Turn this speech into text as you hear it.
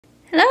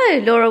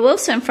Hello, Laura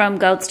Wilson from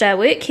Gold Star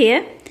Work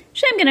here.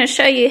 Today I'm going to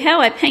show you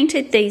how I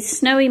painted these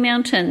snowy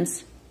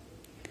mountains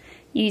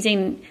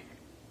using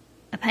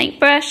a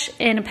paintbrush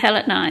and a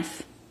palette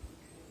knife.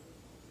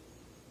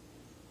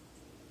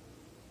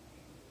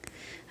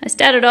 I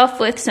started off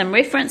with some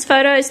reference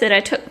photos that I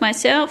took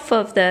myself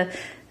of the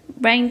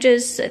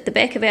ranges at the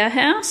back of our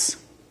house.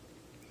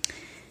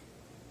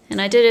 And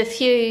I did a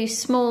few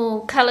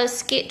small colour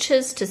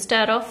sketches to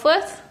start off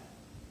with.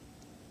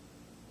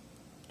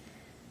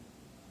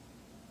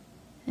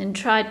 And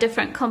tried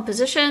different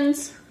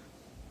compositions.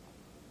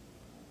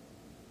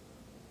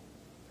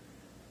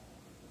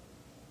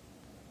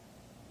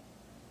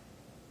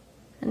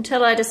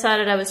 Until I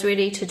decided I was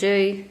ready to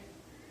do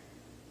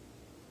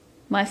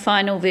my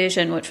final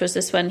version, which was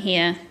this one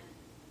here.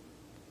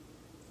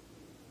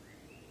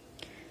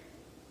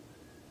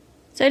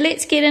 So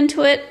let's get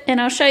into it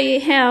and I'll show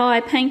you how I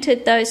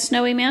painted those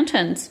snowy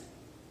mountains.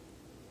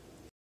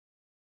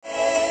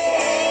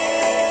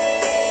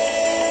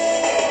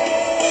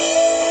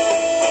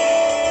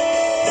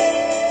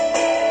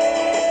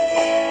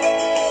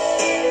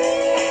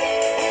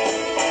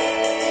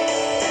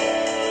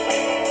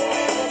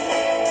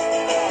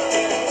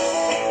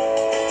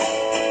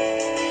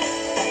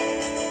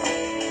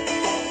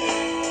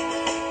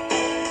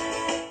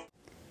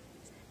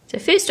 So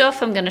first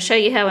off, I'm going to show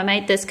you how I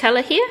made this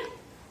colour here.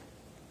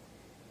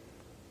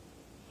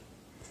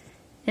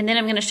 And then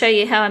I'm going to show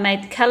you how I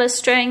made the colour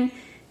string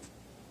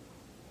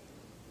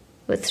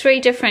with 3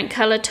 different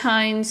colour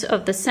tones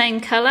of the same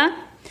colour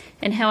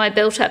and how I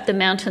built up the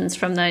mountains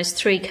from those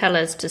 3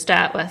 colours to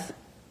start with.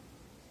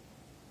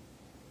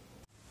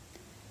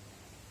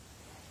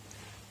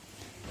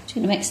 I'm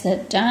going to mix the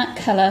dark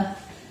colour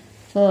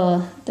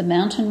for the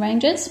mountain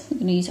ranges. We're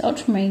going to use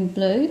ultramarine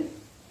blue,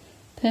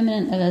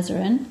 permanent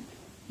alizarin,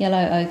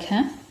 yellow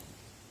ochre,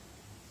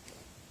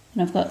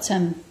 and I've got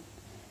some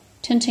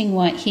tinting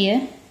white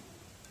here.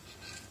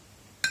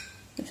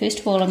 But first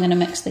of all I'm going to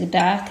mix the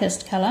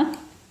darkest colour.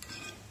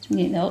 So I'm going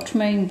to get the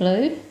ultramarine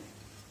blue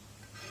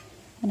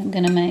and I'm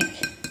going to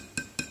make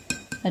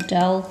a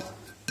dull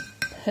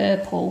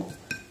purple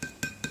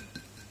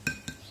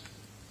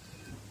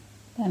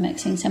by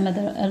mixing some of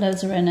the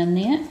alizarin in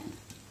there.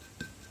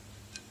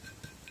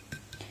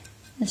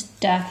 This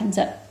darkens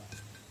up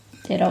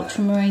that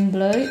ultramarine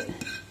blue.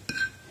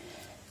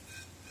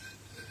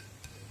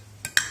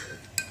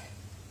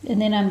 And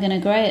then I'm going to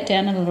grey it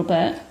down a little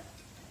bit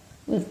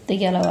with the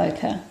yellow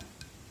ochre.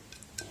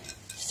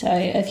 So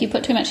if you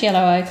put too much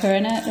yellow ochre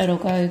in it, it'll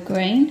go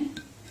green.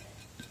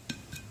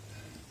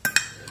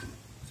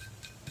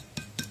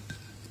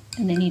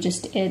 And then you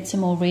just add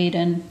some more red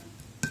in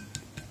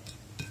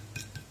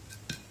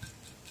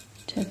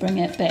to bring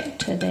it back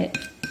to that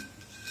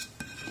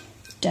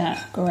dark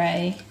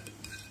grey.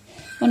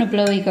 I want a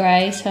bluey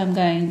grey, so I'm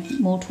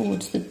going more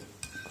towards the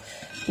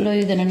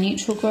blue than a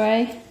neutral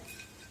grey.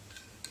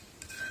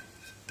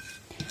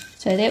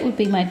 So that would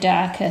be my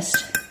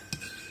darkest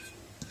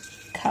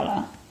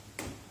colour.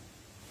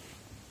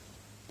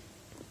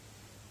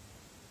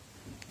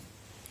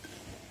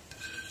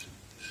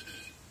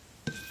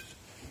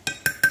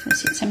 So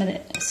set some of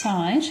that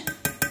aside.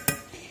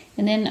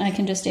 And then I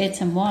can just add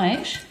some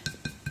white.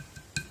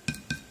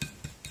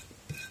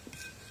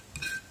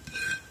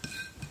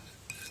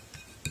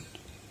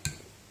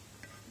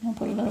 I'll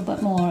put a little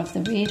bit more of the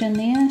red in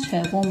there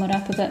to warm it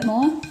up a bit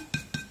more.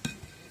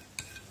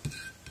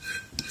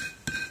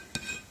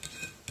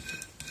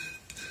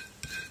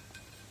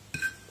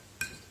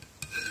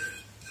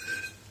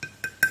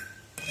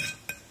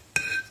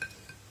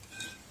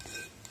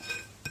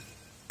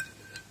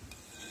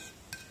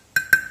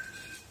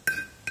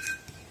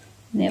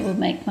 And that will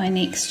make my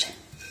next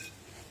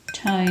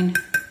tone.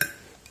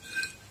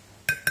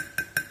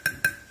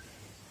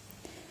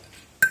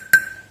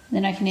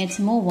 Then I can add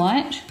some more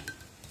white.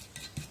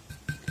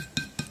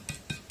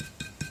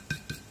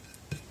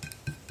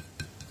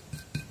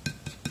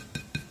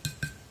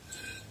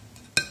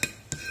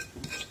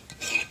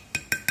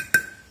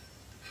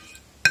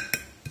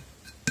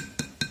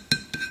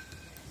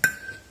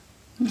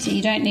 So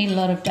you don't need a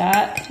lot of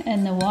dark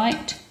in the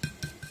white.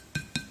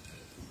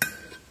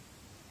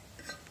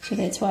 So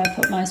that's why I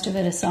put most of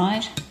it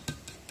aside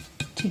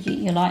to get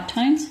your light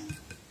tones.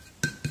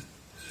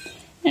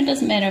 And it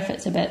doesn't matter if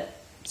it's a bit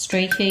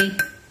streaky,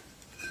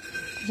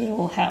 because it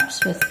all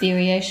helps with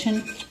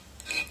variation.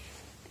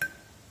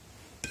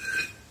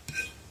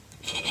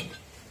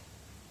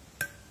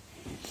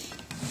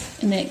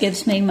 And that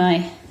gives me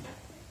my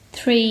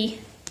 3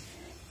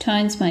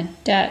 tones, my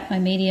dark, my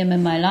medium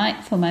and my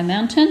light for my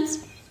mountains.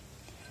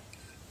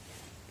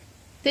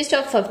 First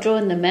off, I've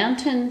drawn the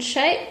mountain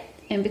shape,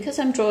 and because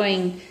I'm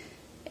drawing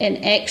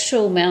an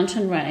actual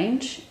mountain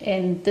range,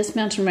 and this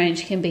mountain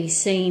range can be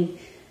seen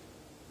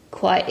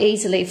quite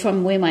easily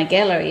from where my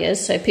gallery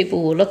is, so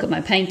people will look at my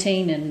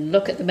painting and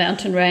look at the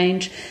mountain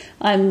range.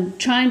 I'm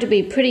trying to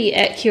be pretty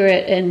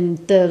accurate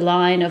in the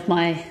line of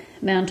my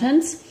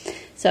mountains,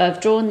 so I've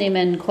drawn them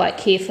in quite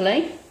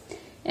carefully.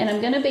 And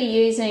I'm going to be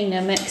using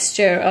a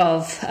mixture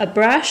of a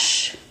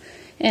brush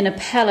and a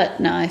palette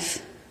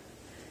knife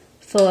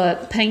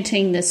for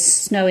painting the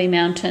snowy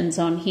mountains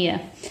on here.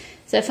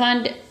 So I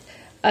find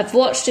I've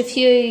watched a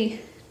few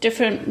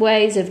different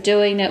ways of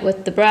doing it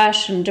with the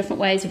brush and different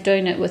ways of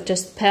doing it with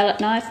just the palette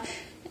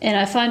knife, and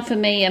I find for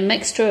me a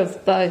mixture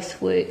of both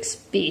works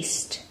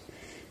best,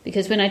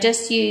 because when I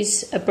just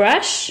use a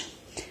brush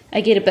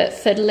I get a bit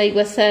fiddly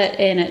with it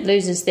and it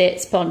loses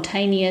that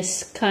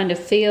spontaneous kind of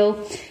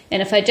feel,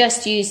 and if I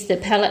just use the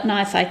palette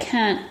knife I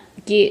can't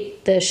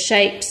get the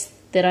shapes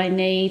that I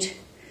need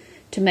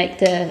to make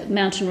the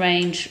mountain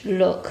range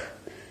look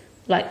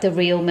like the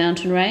real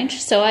mountain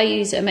range. So I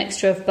use a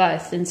mixture of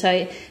both, and so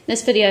in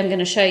this video I'm going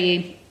to show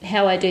you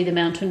how I do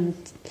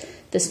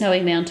the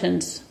snowy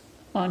mountains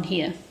on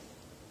here.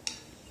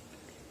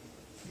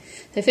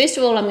 So first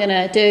of all I'm going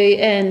to do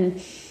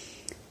in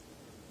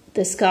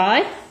the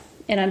sky,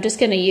 and I'm just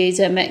going to use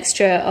a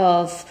mixture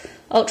of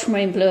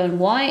ultramarine blue and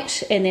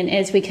white, and then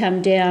as we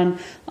come down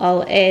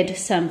I'll add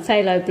some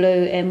phthalo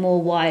blue and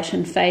more white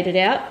and fade it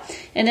out,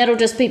 and that'll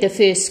just be the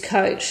first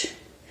coat.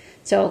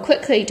 So I'll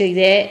quickly do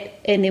that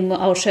and then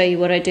I'll show you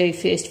what I do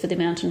first for the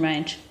mountain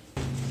range.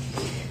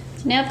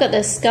 So now I've got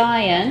the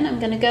sky in, I'm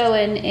going to go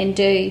in and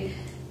do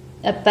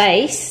a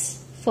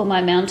base for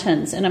my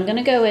mountains, and I'm going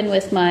to go in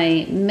with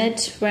my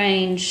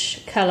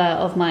mid-range colour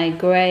of my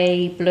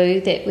grey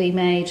blue that we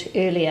made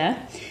earlier.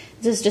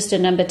 This is just a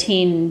number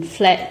 10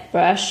 flat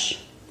brush,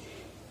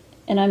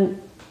 and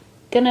I'm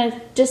going to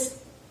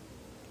just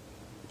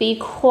be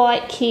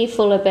quite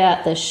careful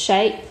about the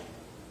shape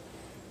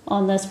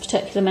on this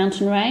particular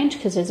mountain range,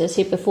 because as I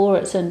said before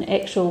it's an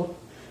actual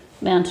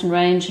mountain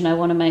range and I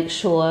want to make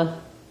sure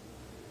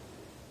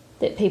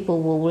that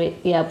people will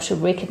be able to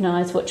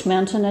recognise which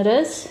mountain it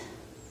is,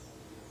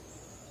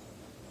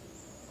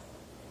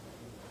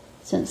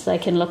 since they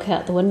can look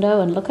out the window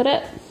and look at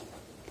it.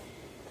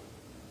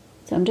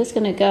 So I'm just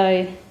going to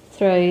go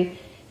through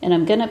and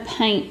I'm going to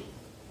paint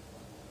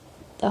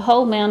the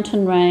whole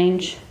mountain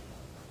range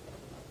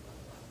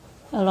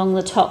along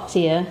the top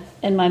there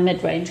in my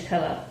mid-range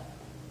colour.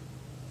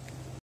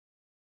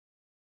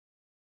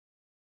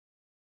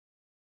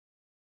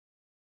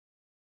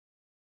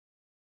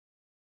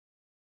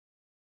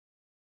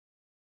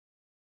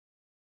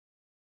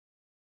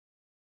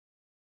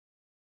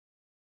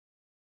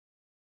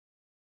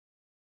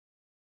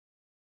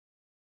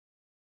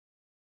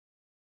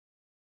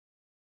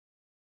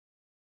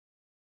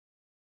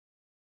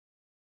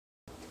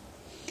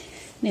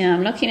 Now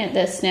I'm looking at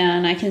this now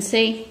and I can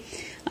see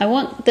I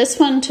want this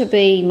one to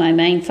be my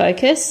main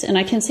focus, and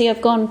I can see I've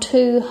gone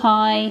too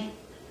high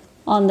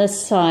on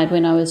this side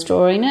when I was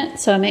drawing it,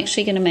 so I'm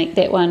actually going to make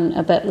that one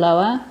a bit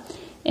lower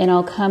and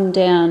I'll come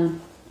down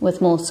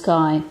with more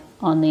sky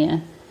on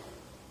there.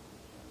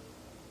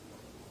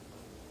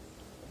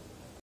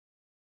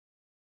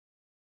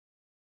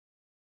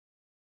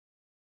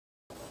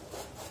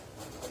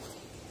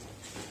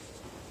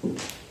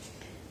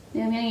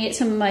 Now I'm going to get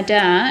some of my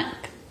dark,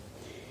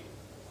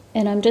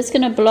 and I'm just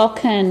going to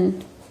block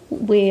in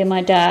where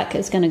my dark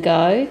is going to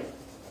go,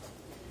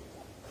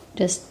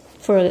 just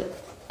for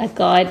a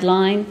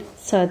guideline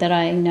so that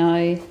I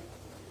know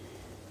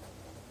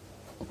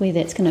where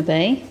that's going to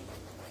be.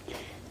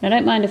 And I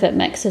don't mind if it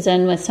mixes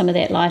in with some of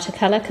that lighter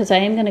colour, because I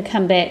am going to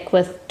come back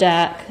with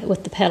dark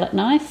with the palette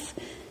knife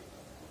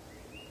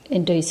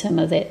and do some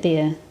of that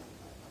there.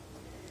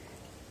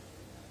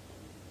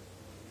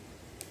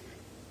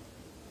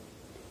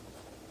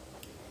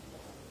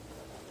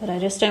 But I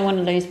just don't want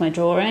to lose my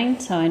drawing,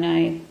 so I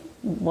know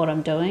what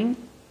I'm doing.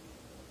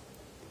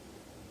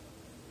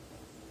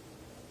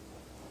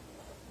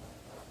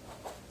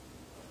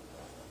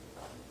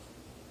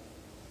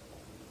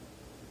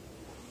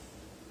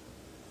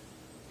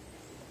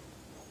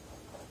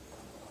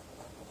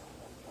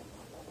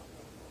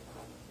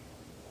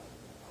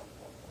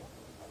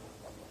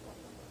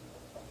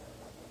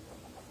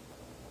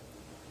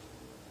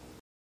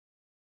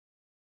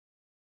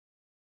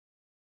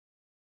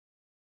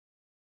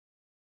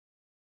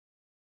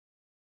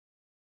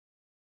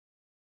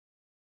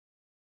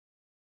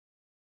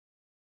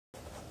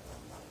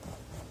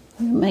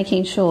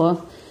 Making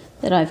sure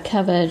that I've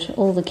covered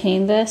all the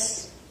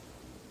canvas.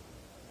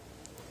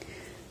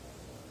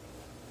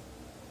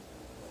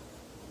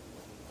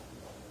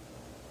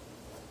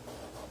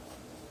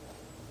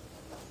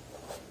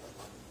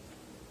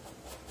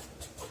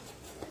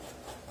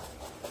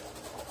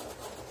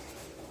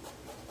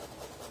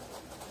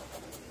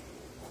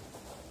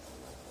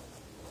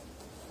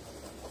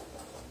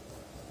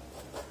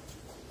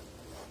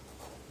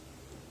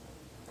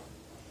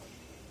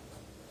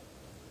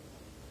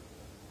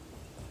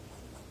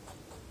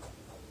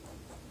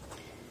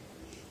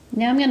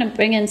 Now I'm going to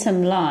bring in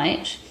some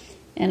light,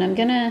 and I'm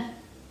going to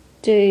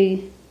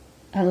do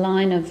a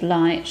line of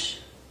light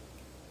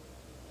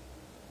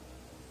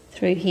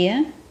through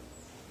here.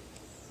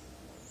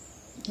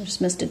 I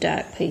just missed a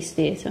dark piece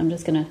there, so I'm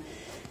just going to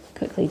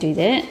quickly do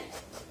that.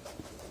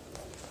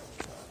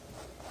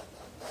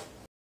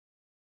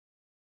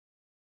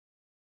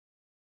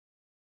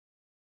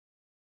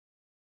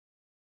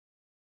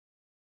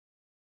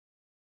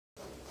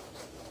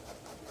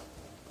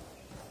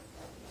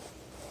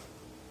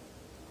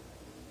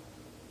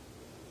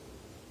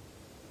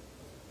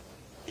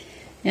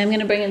 Now I'm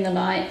going to bring in the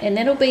light, and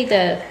that'll be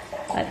the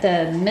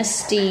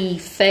misty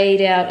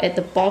fade out at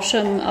the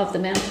bottom of the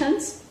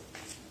mountains.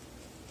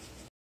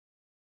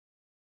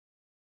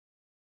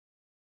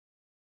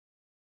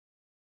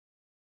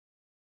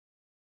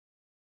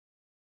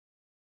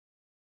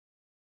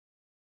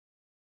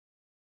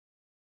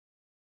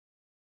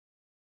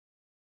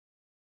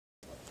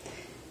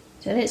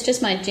 So that's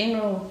just my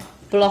general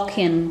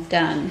blocking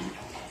done.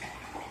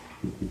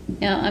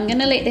 Now I'm going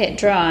to let that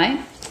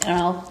dry,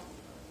 and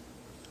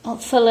I'll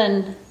fill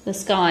in the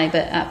sky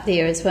bit up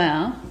there as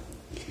well,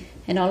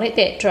 and I'll let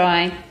that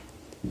dry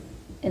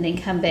and then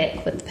come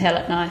back with the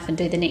palette knife and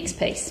do the next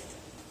piece.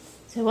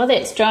 So while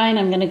that's drying,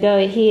 I'm going to go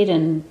ahead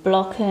and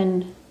block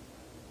in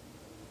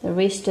the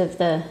rest of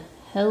the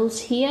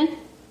hills here.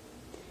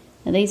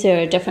 Now these are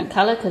a different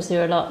colour because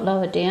they're a lot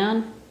lower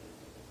down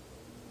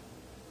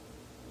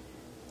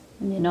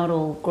and they're not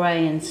all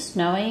grey and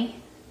snowy.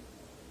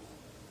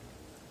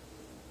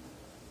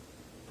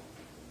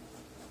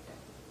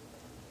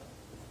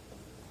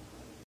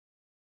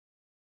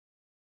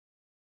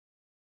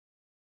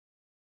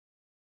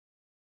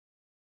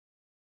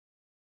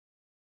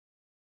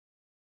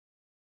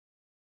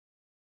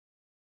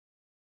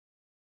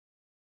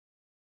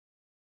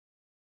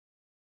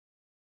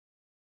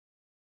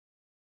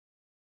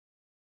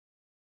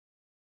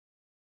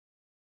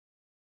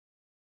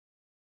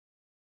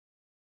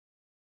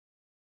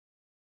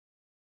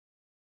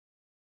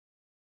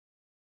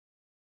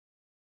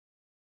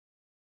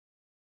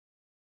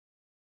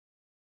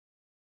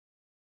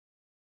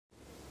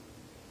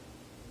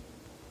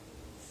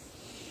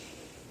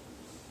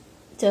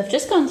 So I've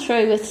just gone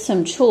through with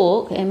some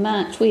chalk and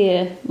marked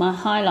where my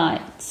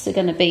highlights are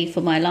going to be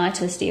for my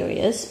lightest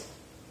areas,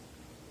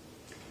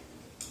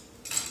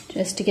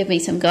 just to give me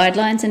some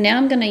guidelines. And now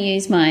I'm going to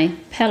use my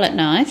palette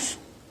knife.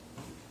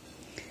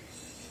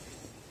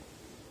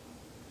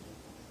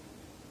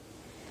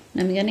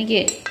 And I'm going to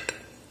get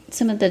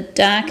some of the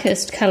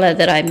darkest colour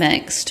that I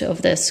mixed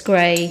of this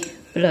grey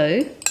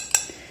blue,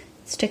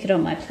 stick it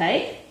on my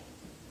plate.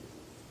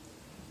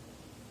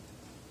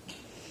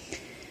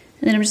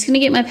 And then I'm just going to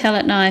get my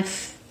palette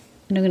knife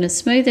and I'm going to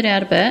smooth it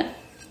out a bit,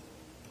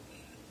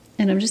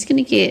 and I'm just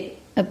going to get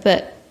a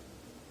bit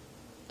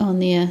on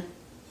there,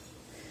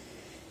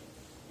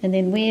 and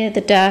then where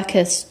the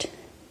darkest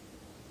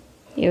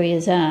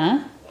areas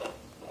are,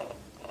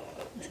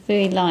 with a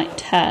very light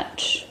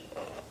touch,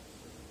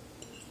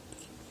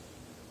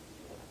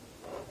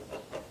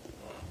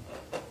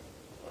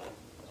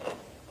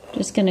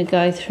 just going to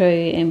go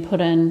through and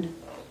put in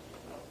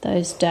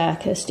those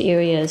darkest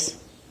areas.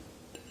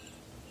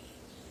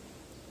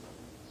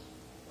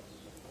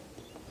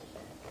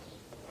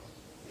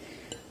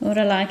 What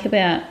I like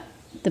about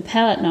the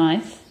palette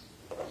knife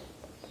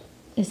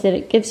is that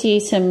it gives you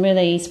some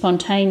really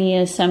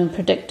spontaneous,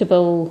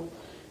 unpredictable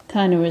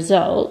kind of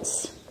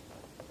results,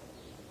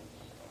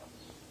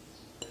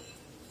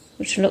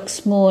 which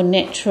looks more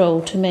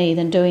natural to me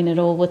than doing it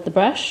all with the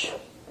brush.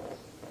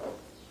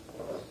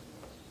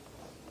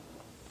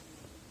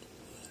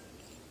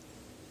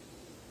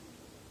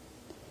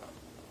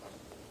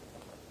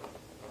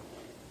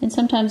 And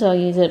sometimes I'll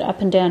use it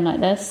up and down like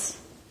this,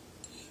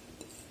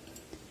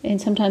 and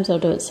sometimes I'll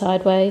do it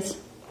sideways.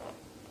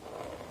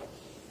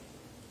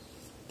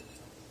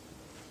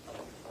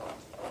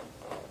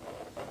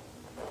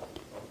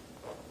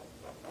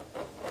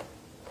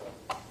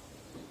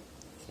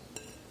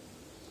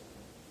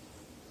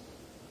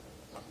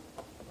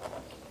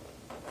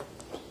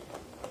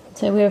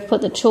 So where I've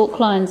put the chalk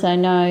lines, I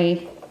know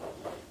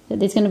that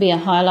there's going to be a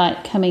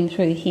highlight coming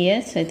through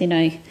here, so then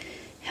it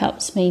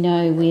helps me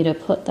know where to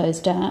put those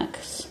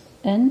darks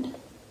in.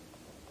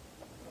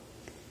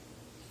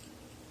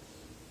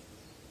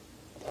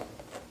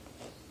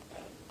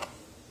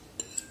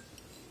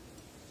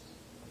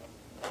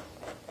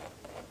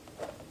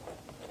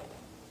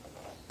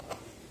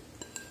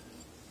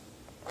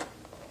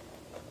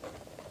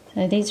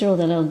 So these are all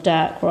the little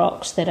dark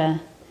rocks that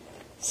are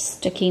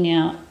sticking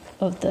out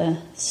of the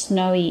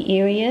snowy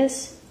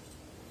areas,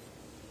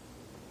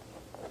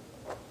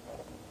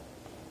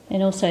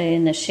 and also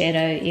in the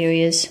shadow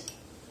areas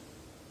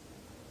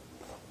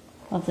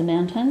of the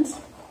mountains.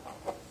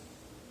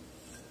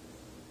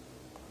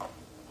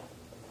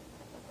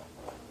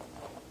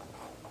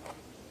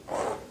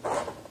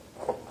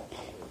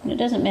 And it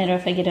doesn't matter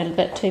if I get a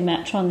bit too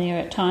much on there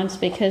at times,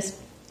 because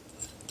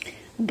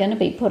I'm going to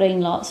be putting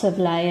lots of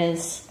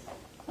layers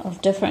of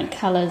different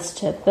colours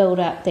to build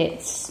up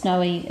that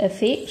snowy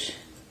effect.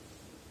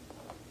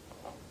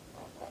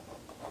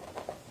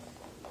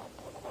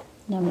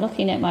 And I'm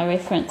looking at my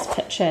reference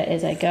picture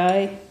as I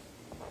go.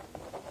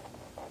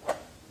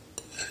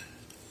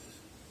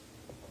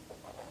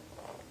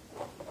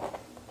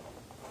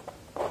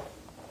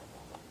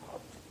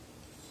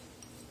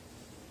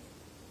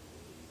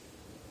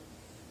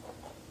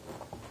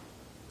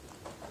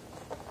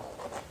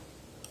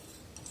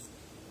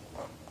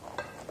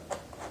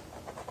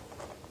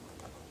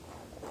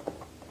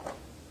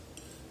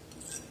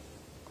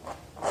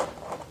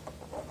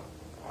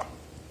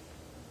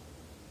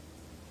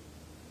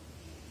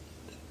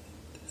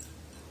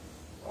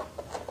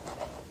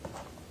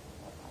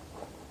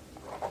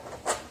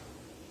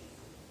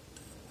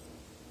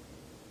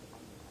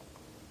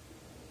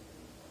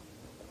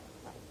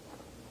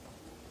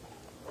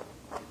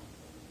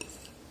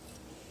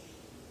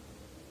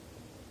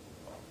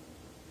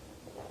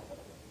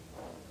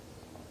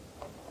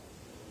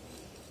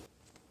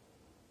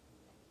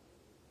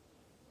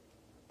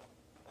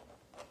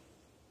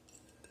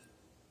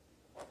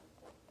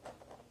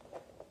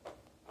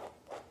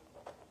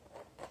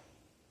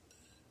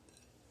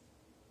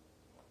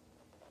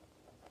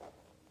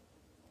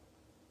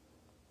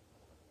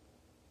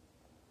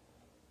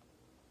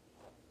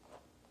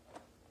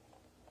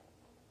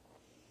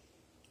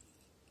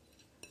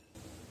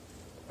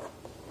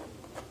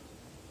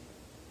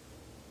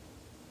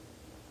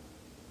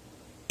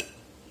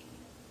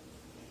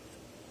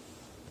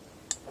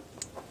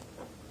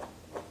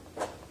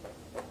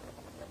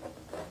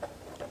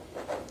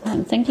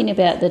 I'm thinking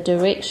about the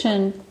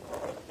direction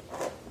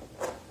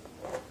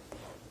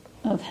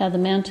of how the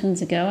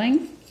mountains are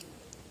going.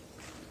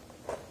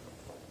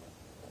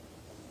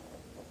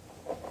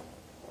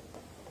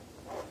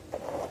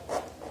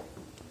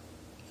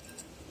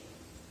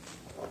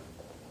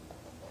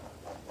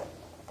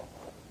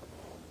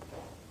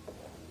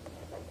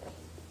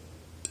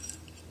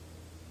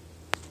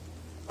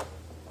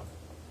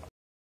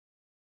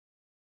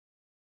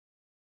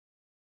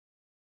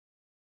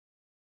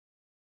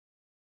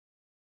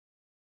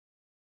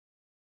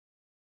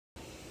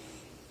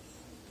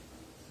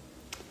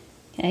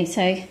 Okay,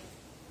 so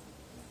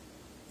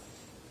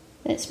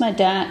that's my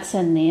darks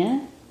in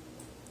there.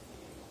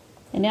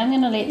 And now I'm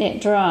going to let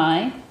that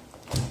dry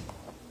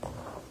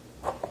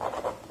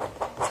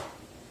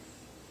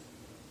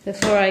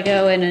before I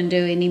go in and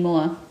do any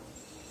more.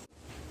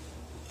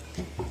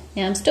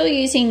 Now I'm still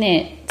using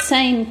that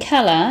same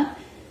colour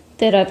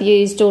that I've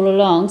used all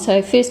along.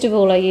 So first of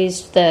all I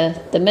used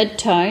the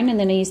mid-tone, and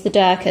then I used the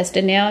darkest,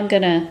 and now I'm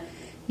going to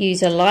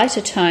use a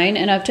lighter tone,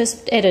 and I've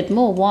just added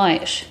more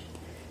white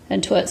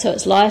into it so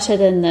it's lighter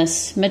than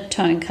this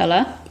mid-tone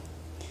colour.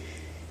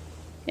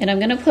 And I'm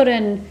going to put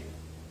in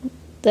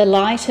the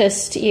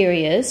lightest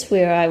areas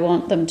where I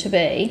want them to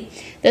be.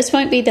 This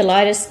won't be the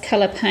lightest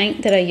colour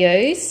paint that I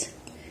use.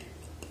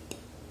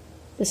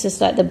 This is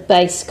like the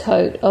base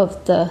coat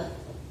of the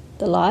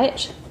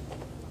light.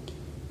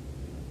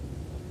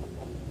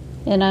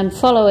 And I'm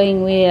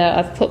following where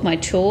I've put my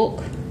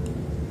chalk.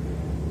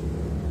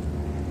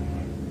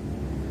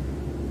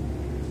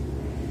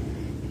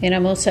 And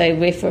I'm also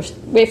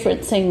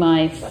referencing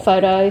my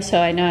photo so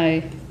I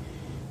know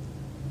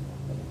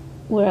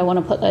where I want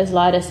to put those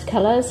lightest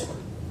colours.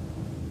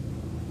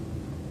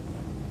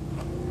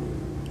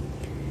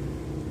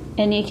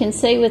 And you can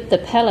see with the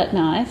palette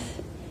knife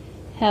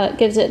how it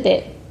gives it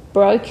that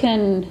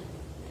broken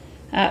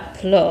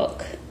up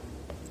look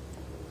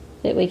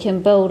that we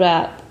can build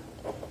up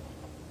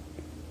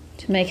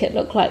to make it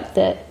look like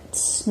that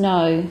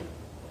snow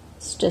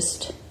is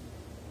just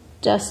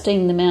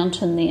dusting the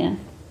mountain there.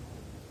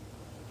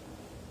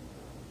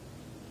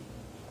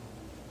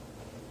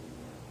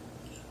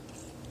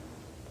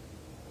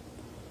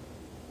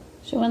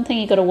 So one thing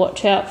you've got to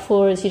watch out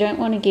for is you don't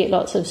want to get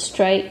lots of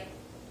straight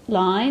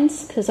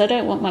lines, because I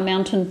don't want my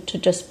mountain to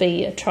just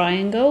be a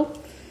triangle,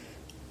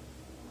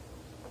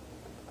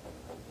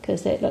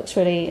 because that looks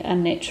really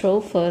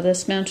unnatural for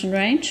this mountain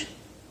range.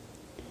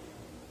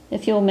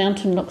 If your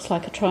mountain looks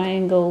like a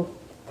triangle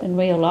in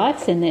real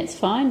life, then that's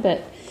fine,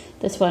 but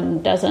this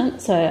one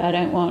doesn't, so I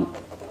don't want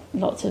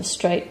lots of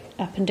straight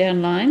up and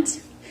down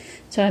lines.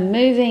 So I'm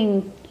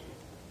moving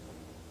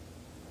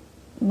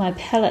my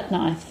palette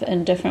knife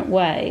in different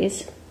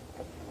ways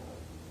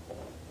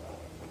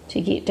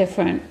to get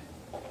different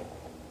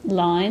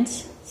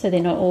lines so they're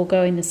not all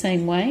going the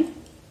same way.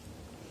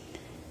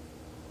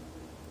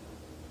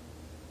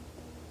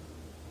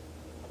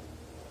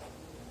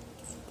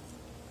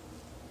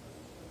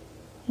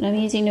 And I'm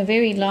using a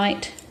very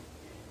light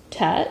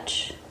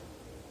touch.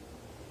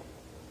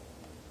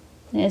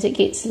 And as it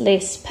gets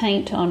less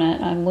paint on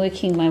it, I'm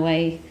working my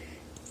way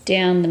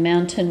down the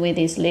mountain where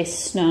there's less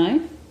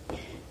snow.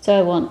 So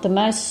I want the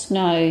most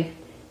snow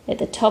at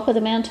the top of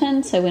the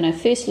mountain. So when I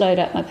first load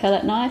up my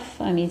palette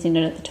knife, I'm using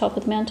it at the top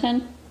of the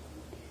mountain.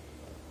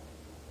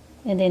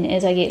 And then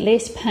as I get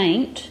less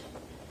paint,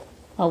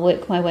 I'll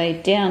work my way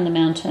down the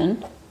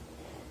mountain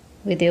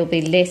where there'll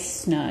be less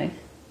snow.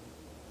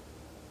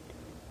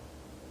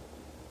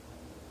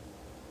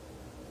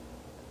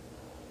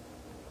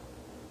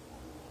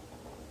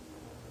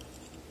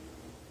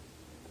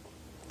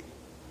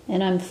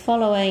 And I'm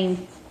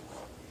following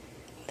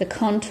the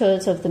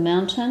contours of the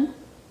mountain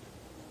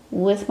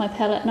with my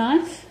palette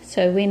knife.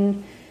 So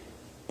when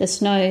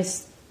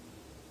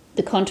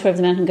the contour of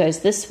the mountain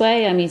goes this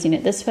way, I'm using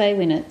it this way.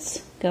 When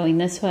it's going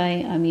this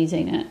way, I'm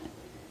using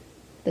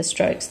the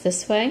strokes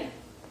this way.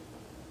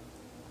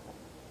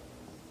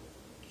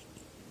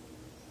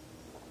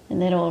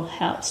 And that all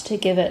helps to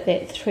give it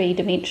that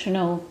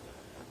three-dimensional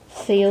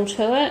feel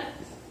to it.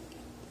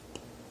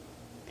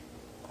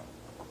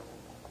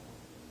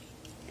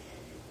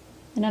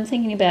 And I'm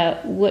thinking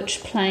about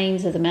which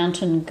planes of the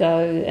mountain go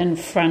in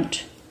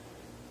front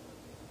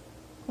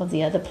of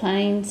the other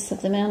planes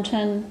of the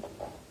mountain,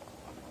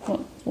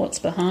 what's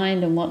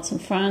behind and what's in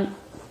front.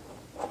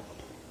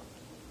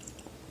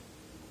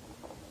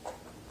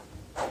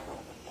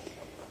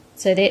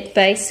 So that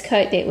base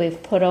coat that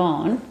we've put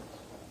on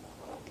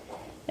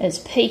is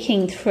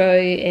peeking through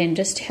and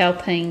just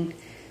helping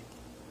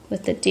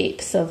with the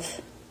depth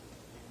of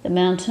the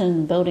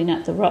mountain, building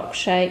up the rock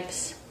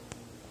shapes.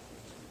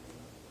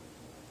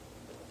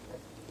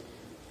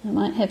 I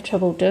might have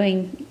trouble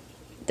doing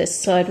this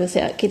side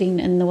without getting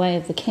in the way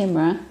of the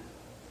camera.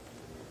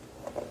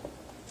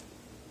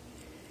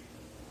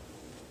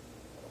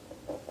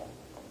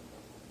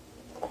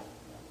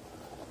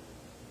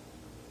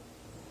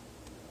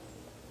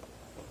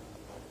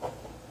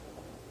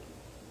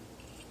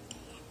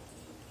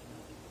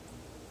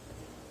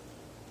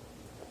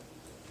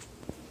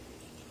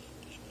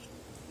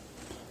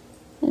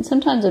 And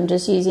sometimes I'm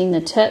just using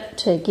the tip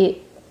to get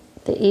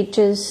the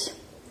edges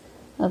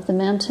of the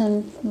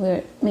mountain where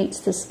it meets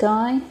the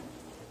sky.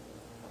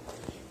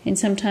 And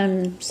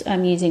sometimes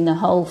I'm using the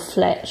whole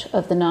flat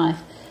of the knife.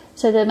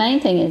 So the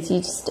main thing is you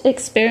just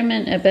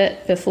experiment a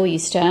bit before you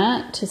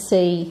start to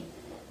see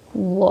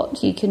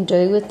what you can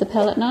do with the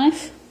palette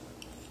knife.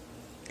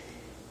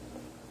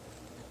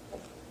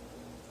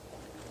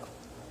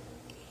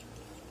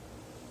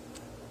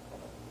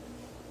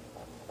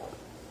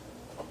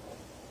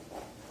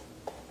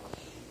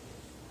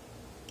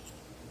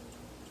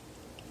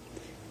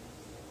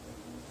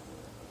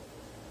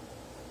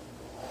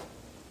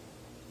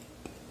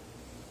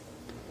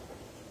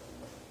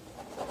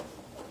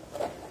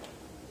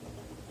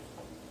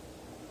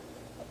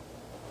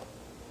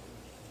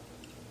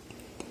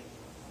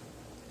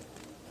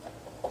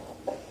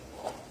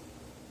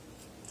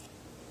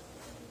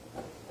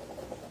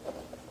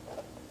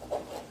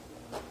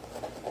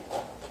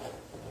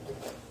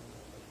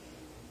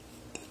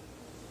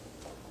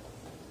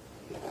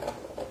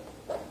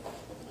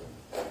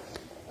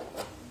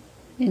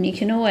 And you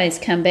can always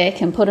come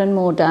back and put in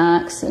more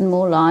darks and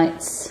more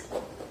lights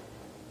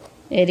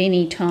at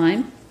any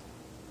time.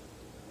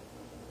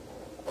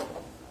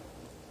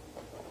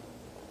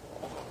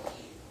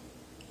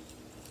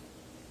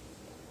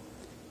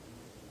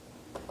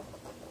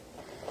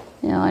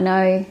 Now I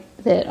know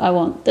that I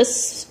want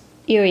this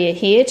area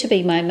here to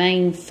be my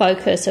main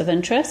focus of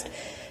interest.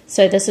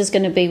 So this is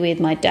going to be where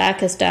my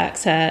darkest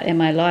darks are and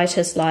my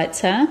lightest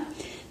lights are.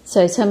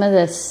 So some of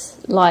this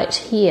light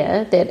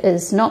here that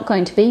is not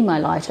going to be my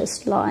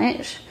lightest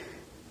light,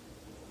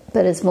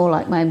 but is more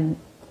like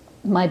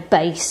my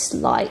base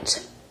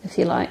light, if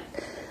you like.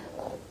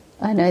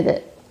 I know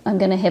that I'm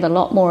going to have a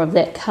lot more of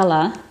that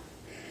colour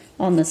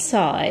on the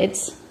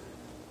sides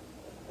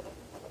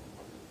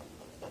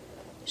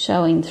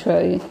showing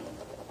through.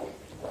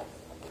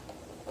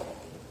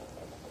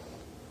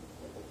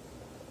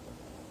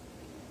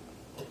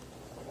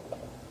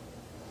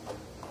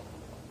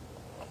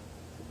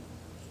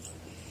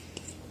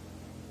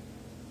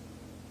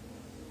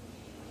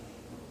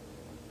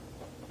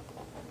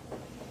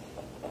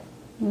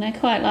 And I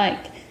quite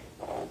like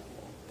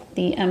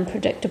the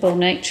unpredictable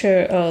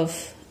nature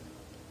of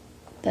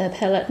the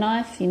palette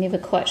knife. You're never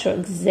quite sure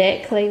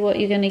exactly what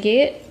you're going to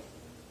get.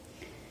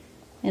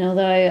 And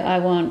although I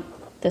want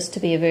this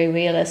to be a very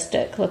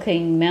realistic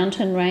looking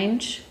mountain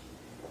range,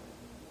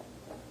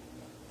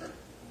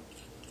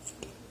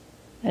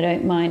 I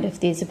don't mind if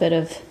there's a bit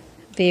of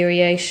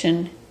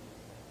variation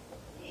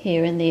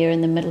here and there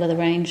in the middle of the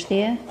range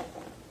there.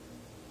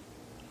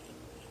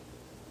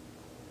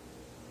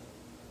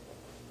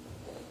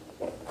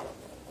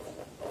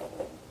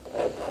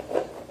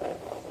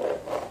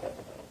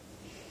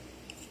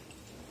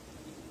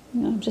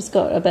 I've just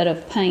got a bit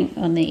of paint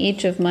on the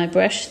edge of my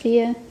brush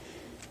there,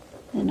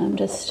 and I'm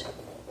just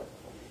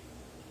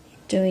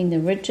doing the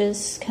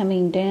ridges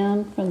coming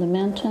down from the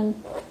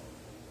mountain.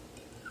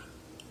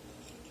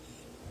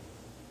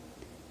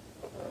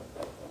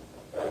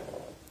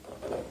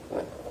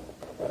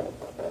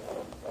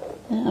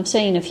 I've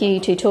seen a few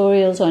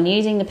tutorials on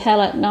using the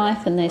palette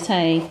knife, and they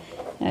say,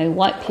 you know,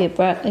 wipe your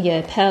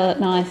palette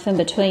knife in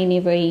between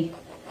every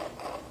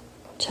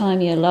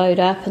time you load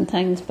up and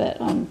things, but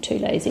I'm too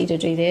lazy to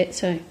do that,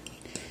 so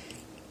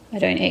I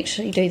don't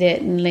actually do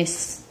that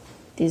unless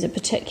there's a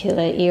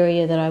particular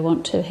area that I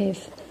want to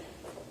have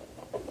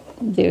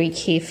very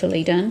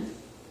carefully done.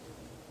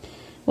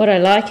 What I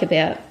like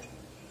about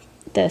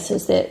this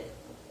is that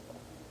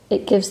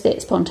it gives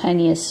that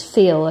spontaneous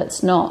feel.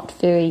 It's not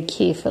very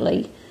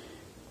carefully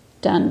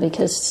done,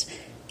 because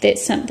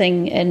that's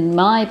something in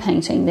my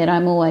painting that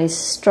I'm always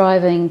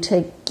striving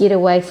to get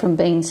away from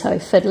being so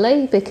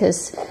fiddly,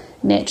 because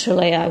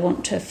naturally I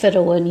want to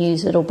fiddle and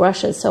use little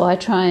brushes, so I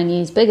try and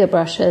use bigger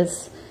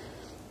brushes,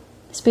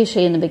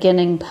 especially in the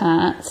beginning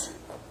parts,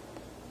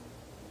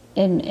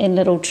 and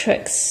little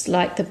tricks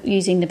like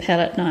using the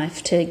palette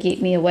knife to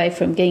get me away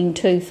from being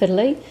too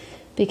fiddly,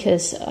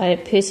 because I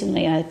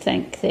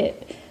think that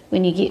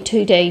when you get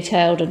too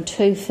detailed and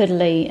too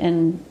fiddly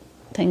in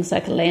things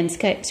like a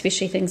landscape,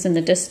 especially things in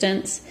the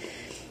distance,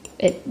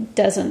 it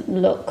doesn't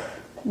look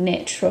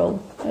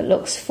natural, it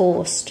looks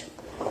forced.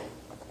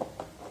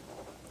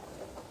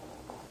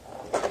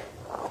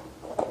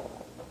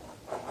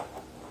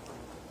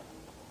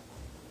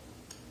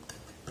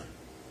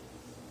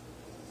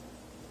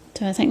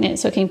 So I think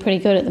that's looking pretty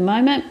good at the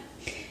moment.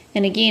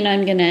 And again,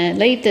 I'm going to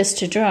leave this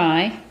to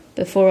dry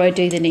before I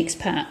do the next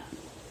part.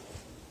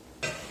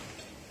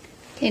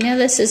 Okay, now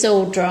this is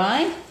all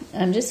dry.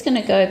 I'm just going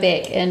to go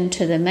back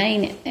into the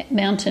main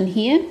mountain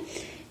here,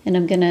 and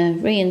I'm going to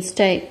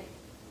reinstate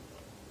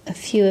a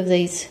few of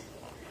these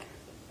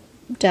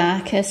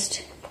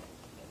darkest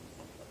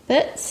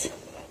bits.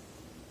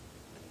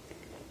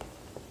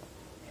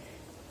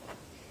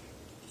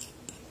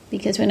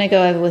 Because when I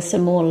go over with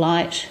some more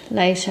light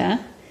later,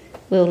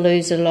 we'll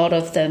lose a lot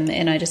of them,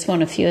 and I just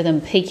want a few of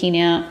them peeking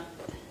out.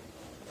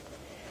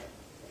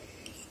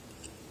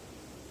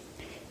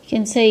 You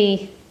can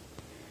see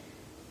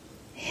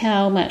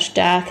how much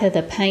darker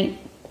the paint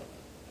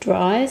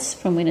dries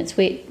from when it's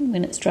wet.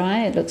 When it's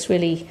dry, it looks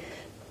really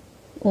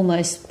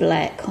almost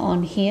black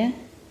on here,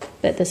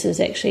 but this is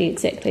actually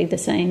exactly the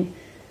same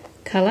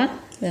colour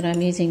that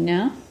I'm using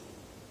now.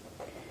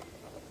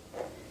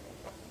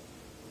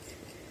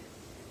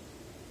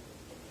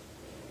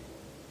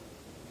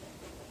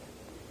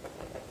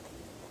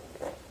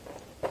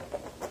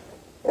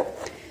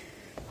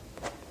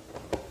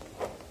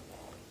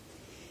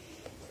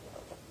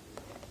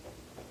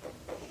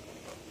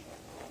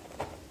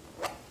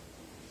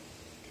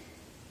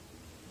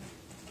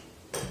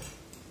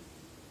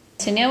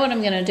 So now what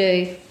I'm going to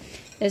do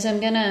is I'm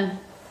going to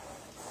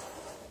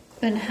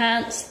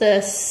enhance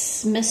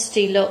this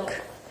misty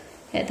look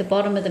at the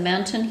bottom of the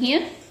mountain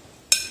here.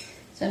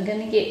 So I'm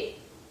going to get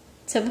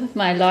some of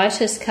my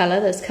lightest colour,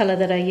 this colour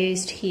that I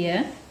used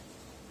here.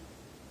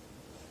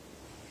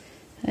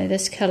 So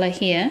this colour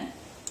here.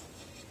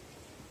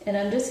 And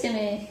I'm just going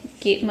to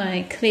get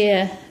my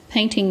clear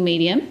painting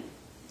medium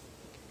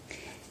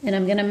and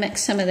I'm going to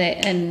mix some of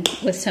that in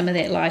with some of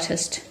that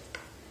lightest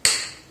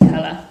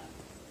colour.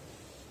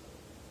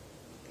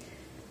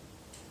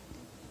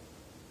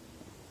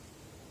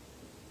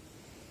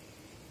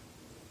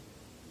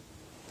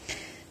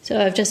 So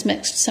I've just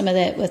mixed some of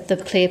that with the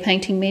clear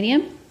painting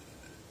medium.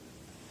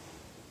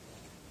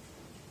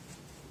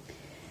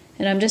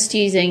 And I'm just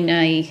using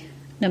a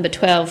number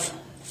 12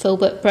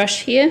 filbert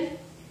brush here.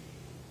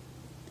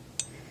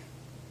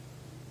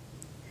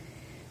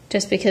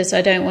 Just because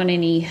I don't want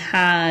any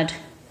hard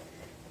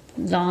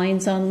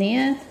lines on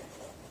there.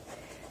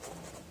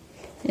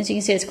 As you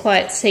can see, it's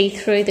quite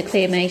see-through. The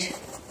clear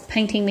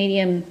painting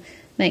medium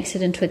makes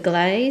it into a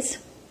glaze.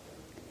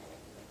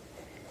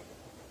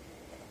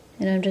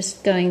 And I'm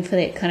just going for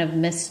that kind of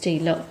misty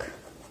look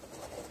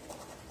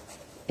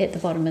at the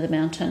bottom of the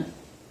mountain.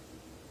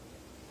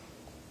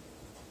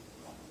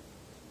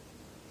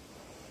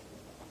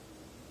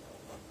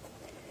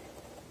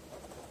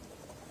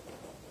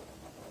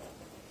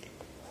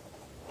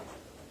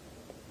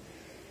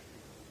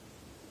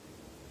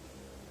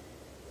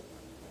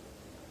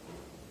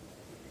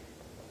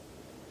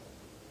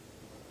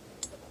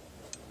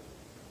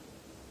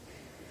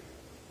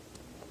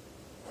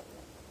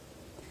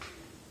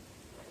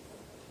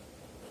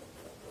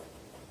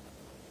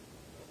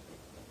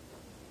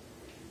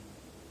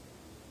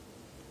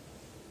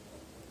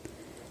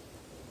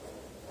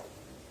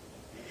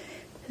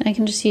 I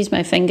can just use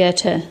my finger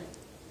to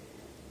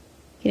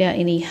get out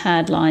any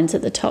hard lines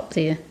at the top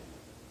there.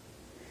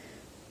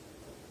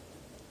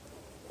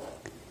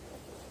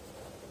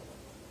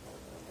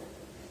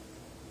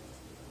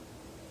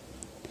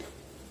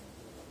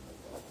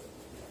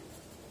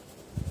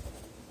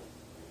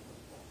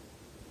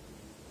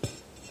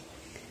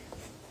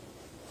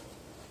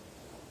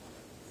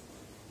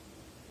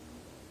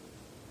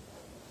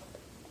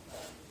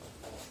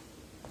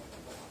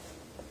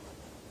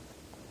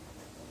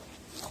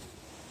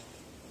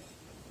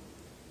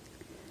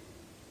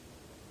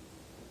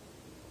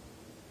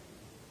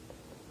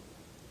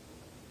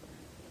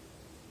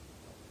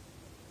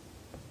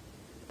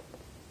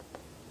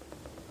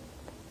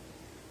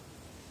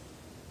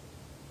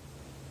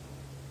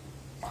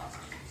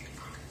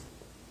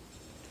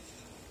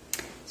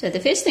 So the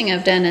first thing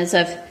I've done is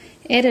I've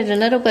added a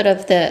little bit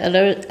of the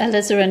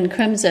alizarin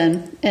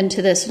crimson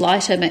into this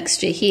lighter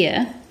mixture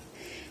here.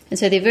 And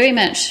so they're very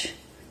much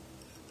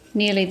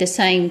nearly the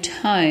same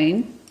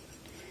tone,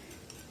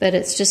 but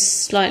it's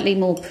just slightly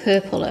more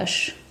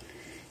purplish.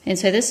 And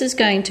so this is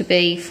going to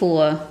be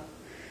for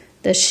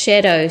the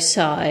shadow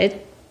side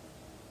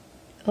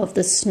of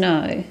the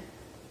snow.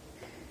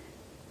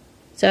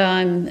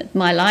 So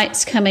my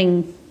light's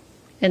coming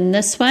in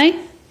this way.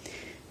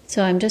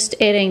 So I'm just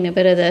adding a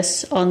bit of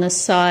this on the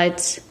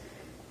sides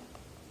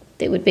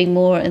that would be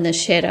more in the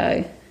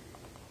shadow.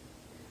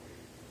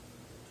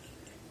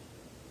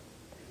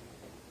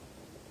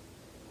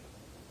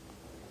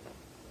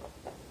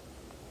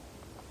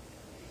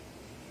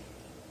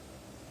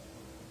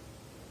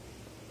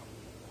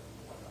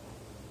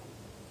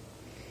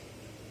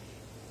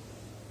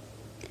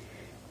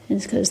 And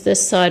it's because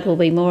this side will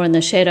be more in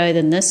the shadow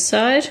than this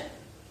side.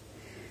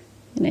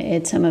 I'm going to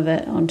add some of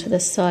it onto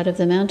this side of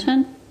the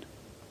mountain.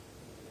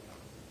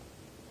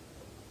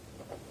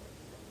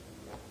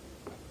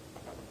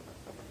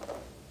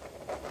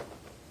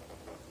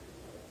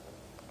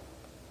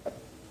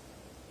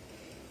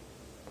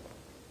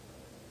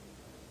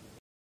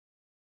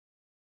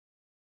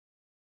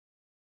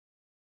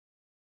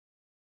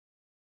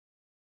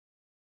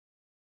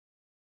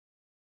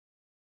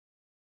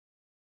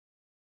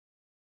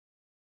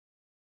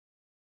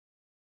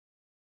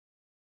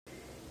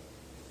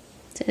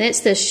 So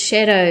that's the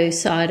shadow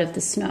side of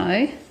the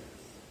snow.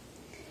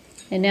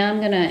 And now I'm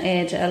going to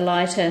add a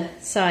lighter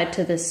side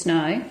to the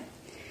snow.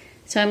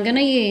 So I'm going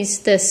to use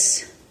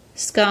this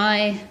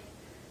sky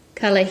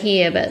colour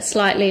here, but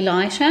slightly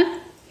lighter.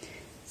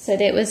 So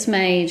that was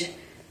made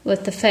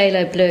with the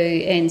phthalo blue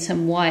and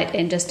some white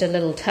and just a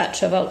little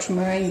touch of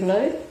ultramarine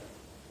blue.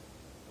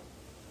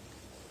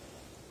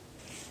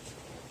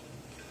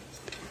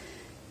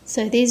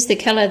 So there's the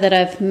colour that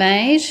I've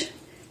made.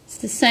 It's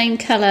the same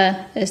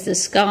colour as the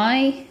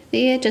sky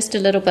there, just a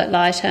little bit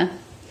lighter.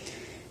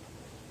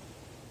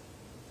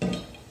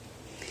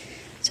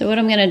 So what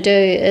I'm going to do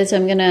is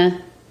I'm going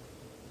to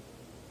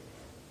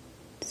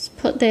just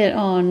put that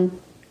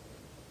on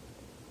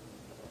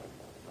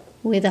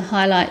where the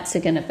highlights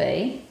are going to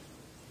be.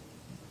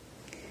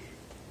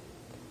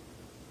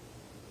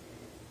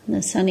 On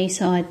the sunny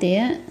side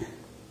there.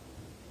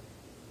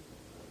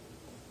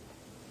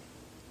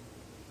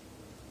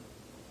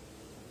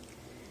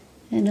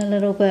 And a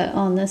little bit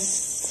on this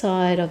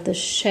side of the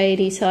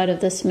shady side of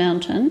this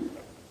mountain.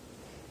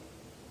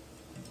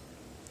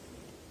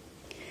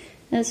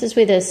 This is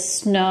where the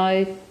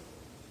snow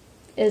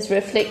is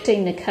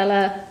reflecting the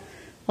colour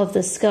of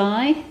the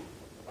sky.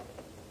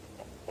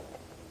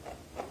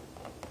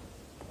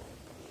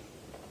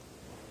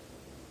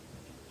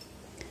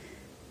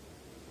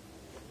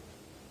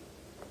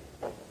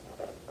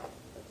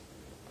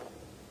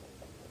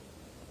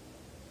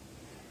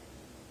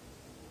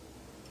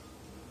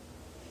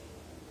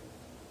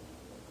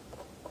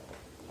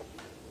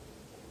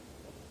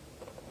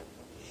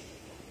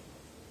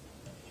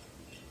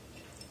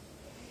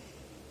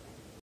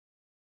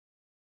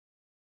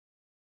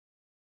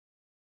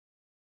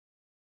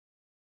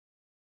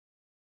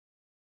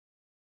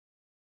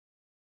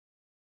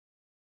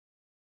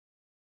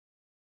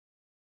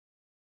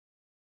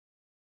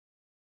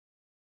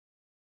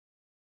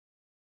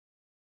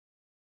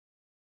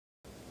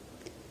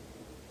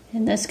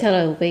 And this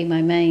colour will be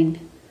my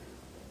main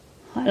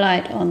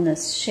highlight on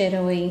this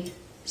shadowy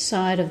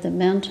side of the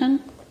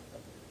mountain.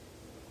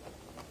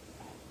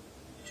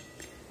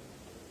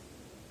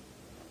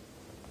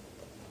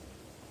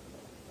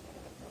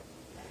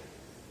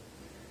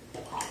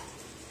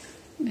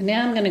 And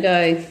now I'm going to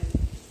go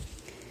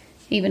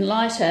even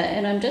lighter,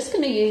 and I'm just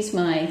going to use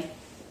my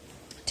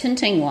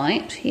tinting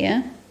white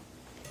here.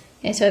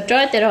 And so I've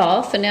dried that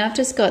off, and now I've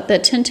just got the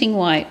tinting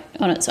white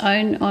on its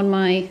own on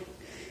my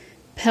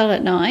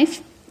palette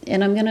knife,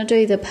 and I'm going to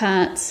do the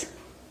parts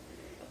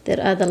that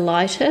are the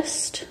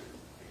lightest.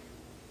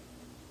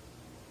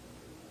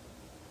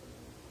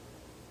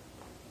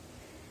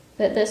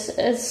 But this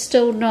is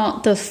still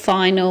not the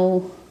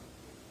final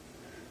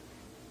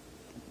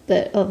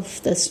bit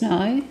of the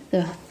snow,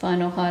 the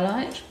final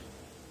highlight.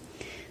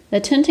 The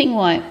tinting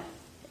white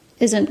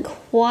isn't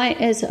quite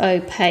as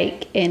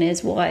opaque and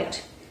as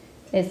white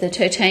as the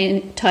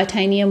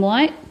titanium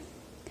white.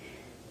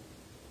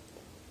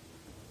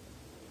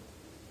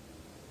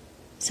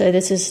 So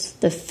this is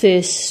the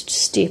first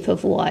step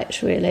of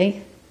white,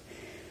 really.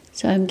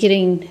 So I'm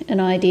getting an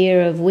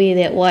idea of where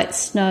that white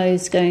snow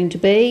is going to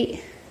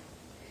be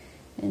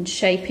and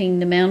shaping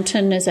the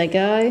mountain as I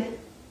go.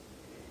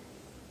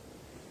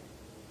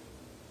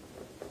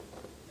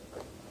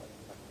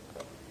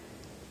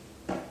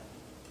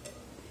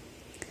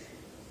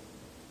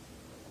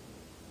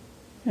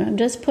 And I'm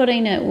just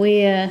putting it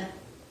where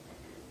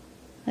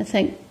I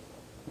think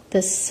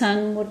the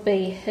sun would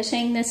be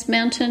hitting this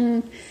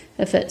mountain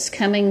if it's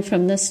coming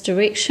from this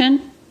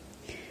direction.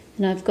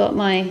 And I've got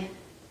my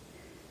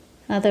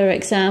other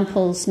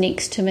examples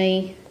next to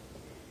me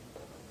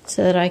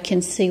so that I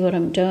can see what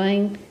I'm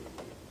doing.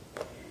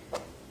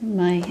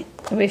 My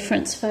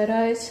reference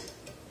photos.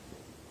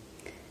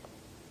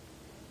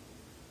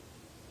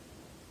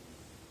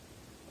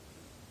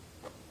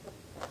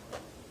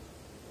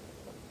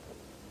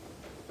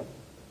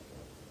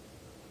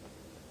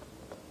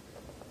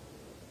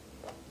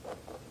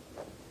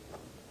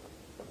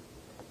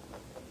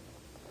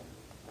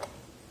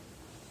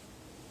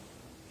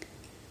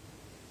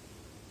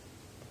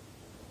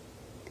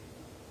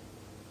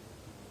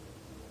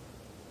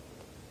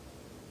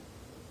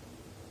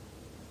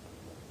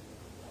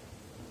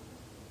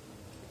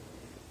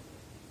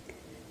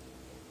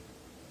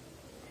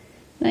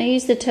 I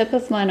use the tip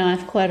of my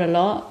knife quite a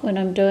lot when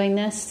I'm doing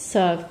this,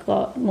 so I've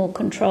got more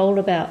control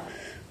about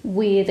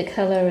where the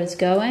colour is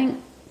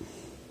going.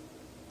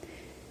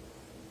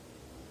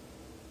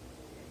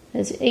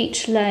 As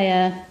each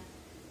layer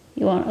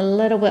you want a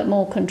little bit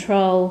more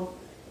control,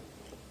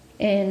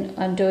 and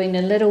I'm doing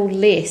a little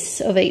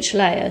less of each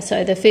layer.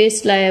 So the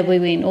first layer we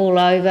went all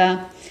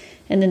over,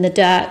 and then the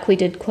dark we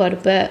did quite a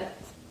bit,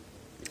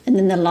 and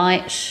then the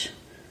light,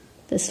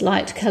 this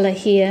light colour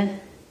here,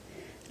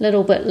 a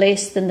little bit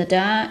less than the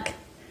dark,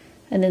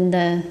 and then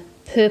the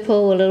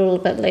purple a little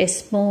bit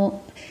less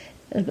more,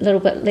 a little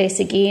bit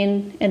less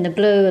again, and the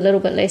blue a little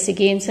bit less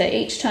again. So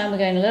each time we're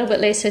going a little bit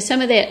less, so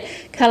some of that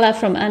colour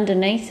from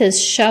underneath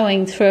is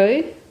showing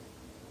through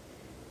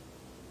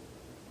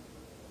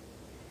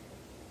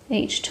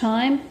each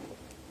time,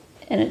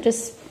 and it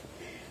just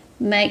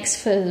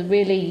makes for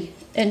really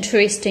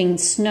interesting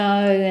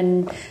snow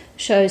and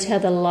shows how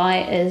the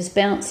light is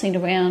bouncing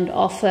around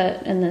off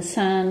it in the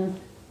sun.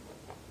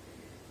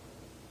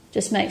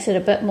 Just makes it a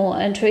bit more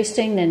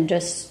interesting than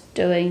just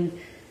doing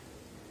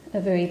a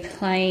very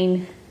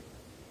plain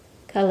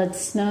coloured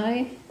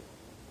snow.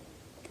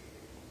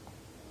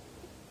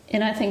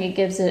 And I think it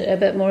gives it a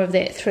bit more of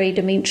that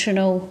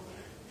three-dimensional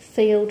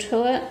feel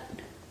to it.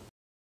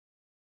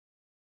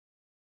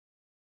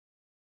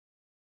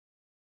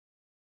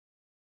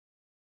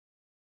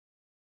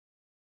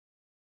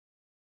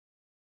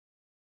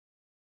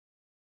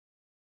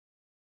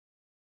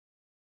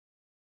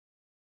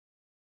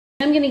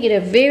 I'm going to get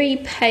a very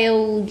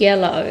pale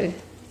yellow.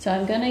 So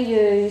I'm going to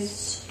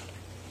use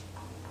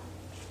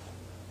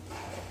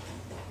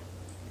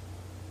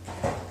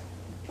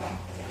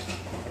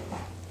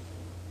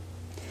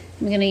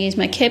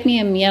my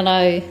cadmium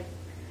yellow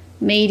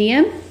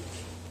medium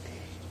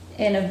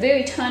and a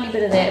very tiny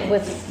bit of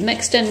that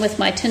mixed in with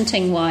my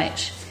tinting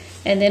white,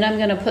 and then I'm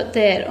going to put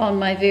that on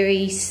my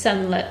very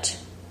sunlit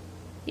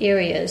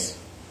areas.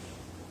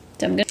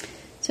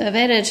 So I've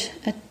added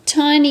a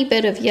tiny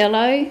bit of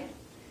yellow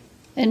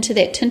into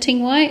that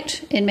tinting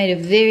white and made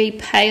a very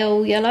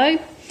pale yellow,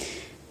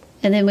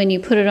 and then when you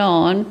put it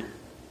on,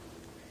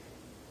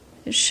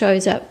 it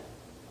shows up.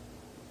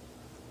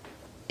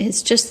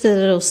 It's just the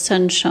little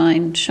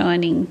sunshine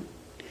shining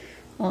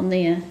on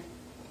there.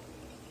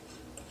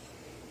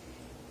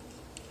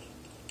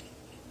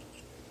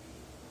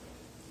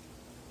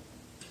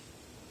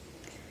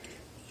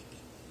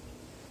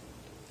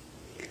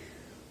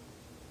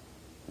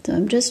 So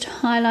I'm just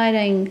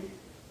highlighting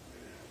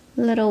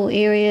little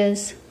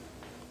areas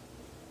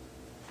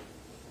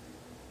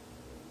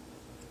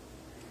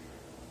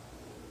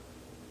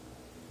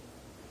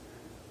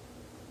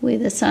where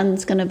the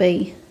sun's going to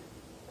be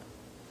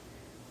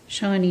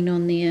shining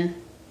on there.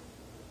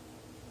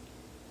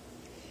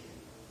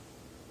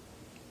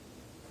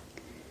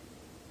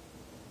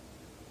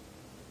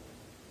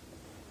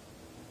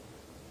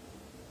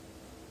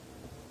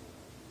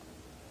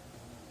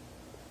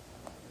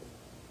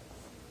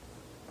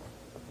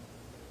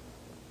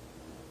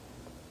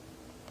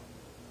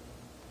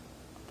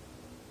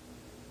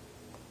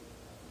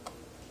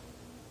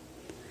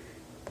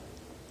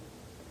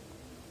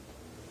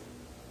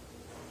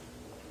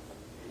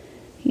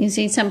 You can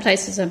see some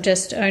places I'm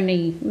just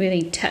only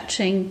really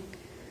touching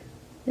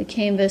the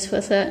canvas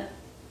with it.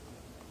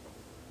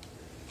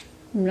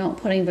 I'm not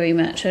putting very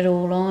much at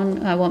all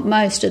on. I want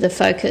most of the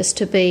focus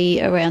to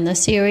be around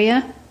this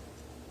area.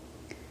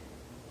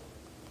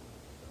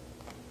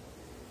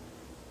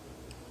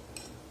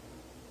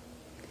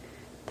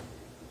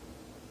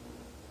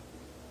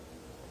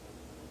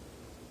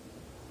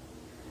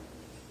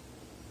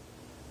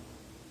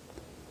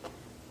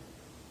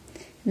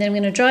 And then I'm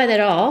going to dry that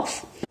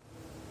off.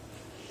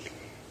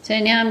 So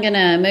now I'm going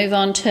to move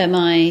on to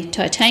my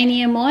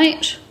titanium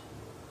white,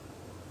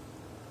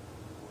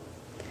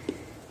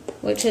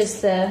 which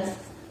is a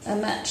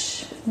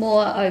much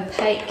more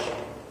opaque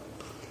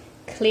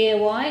clear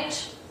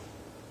white.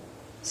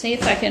 See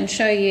if I can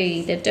show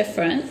you the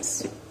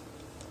difference.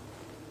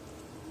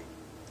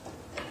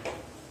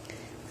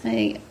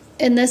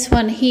 In this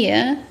one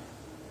here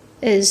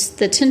is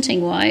the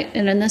tinting white,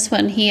 and in this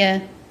one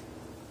here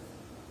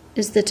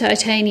is the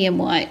titanium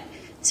white.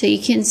 So you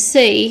can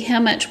see how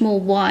much more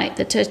white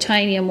the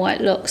titanium white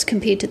looks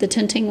compared to the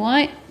tinting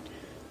white.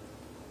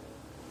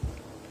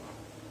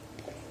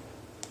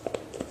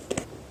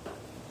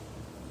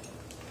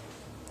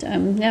 So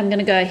now I'm going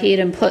to go ahead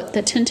and put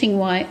the tinting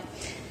white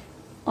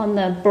on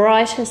the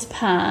brightest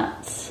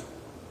parts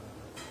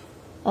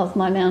of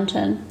my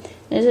mountain.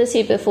 As I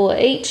said before,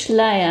 each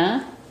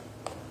layer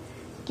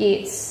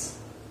gets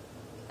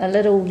a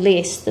little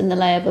less than the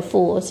layer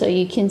before, so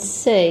you can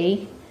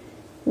see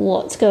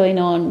what's going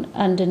on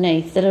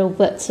underneath. The little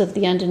bits of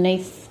the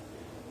underneath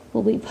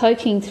will be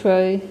poking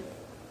through,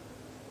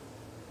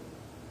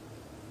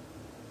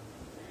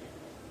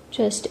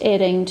 just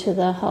adding to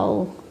the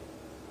whole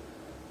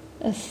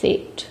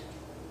effect.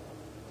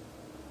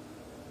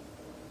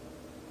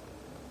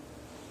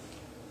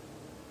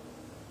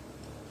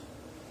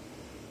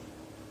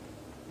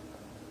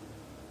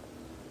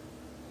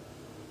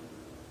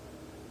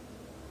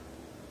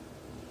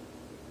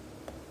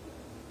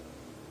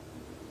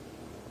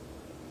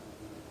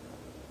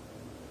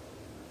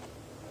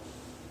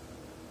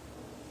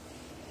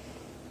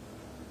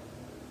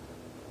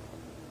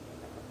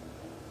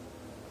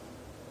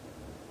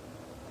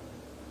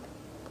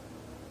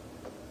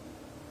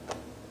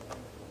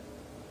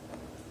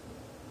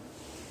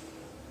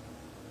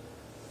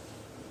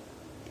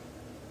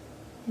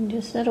 And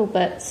just little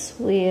bits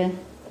where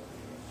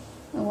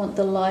I want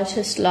the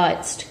lightest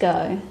lights to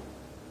go,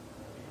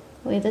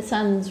 where the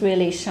sun's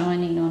really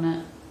shining on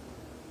it.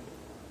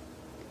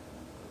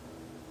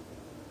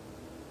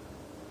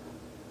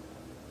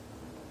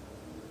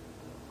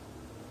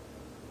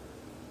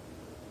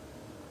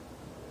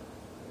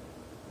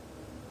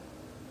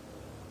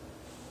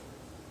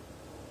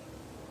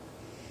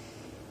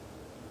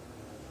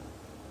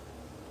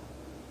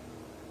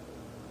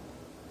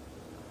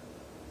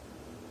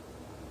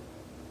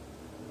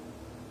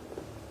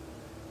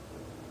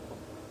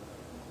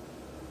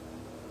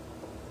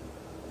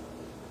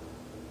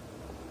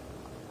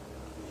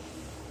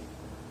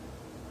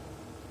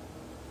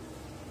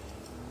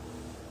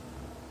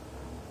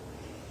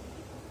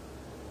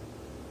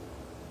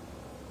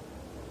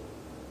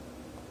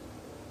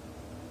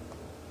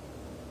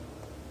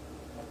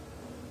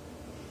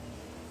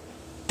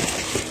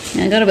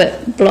 Now I got a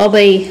bit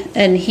blobby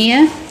in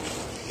here,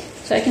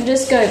 so I can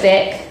just go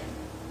back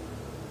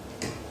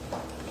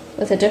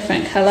with a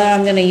different colour.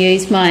 I'm going to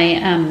use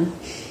my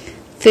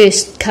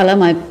first colour,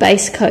 my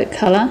base coat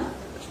colour.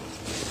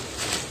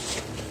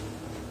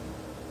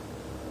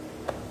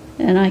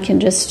 and I can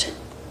just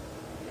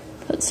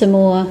put some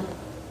more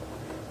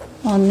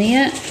on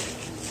there.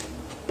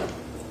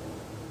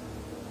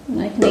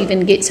 And I can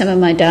even get some of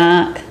my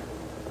dark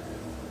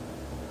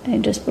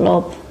and just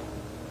blob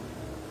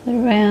it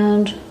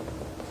around.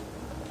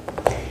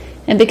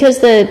 And because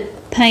the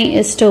paint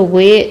is still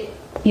wet,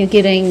 you're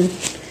getting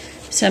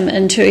some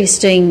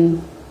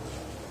interesting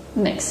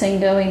mixing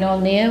going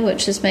on there,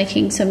 which is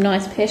making some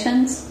nice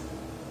patterns.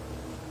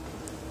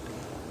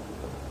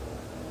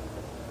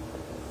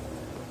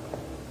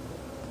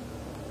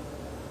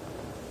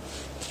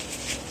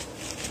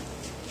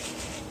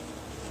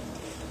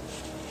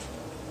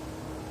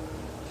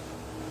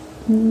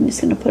 I'm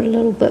just going to put a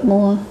little bit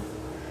more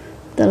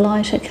of the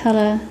lighter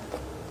colour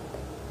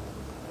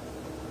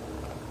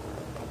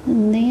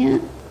in there.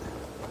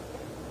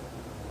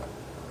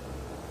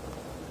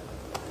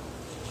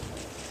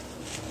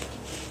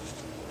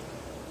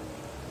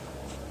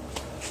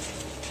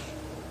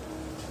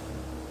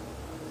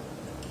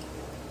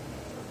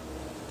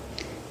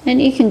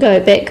 And you can go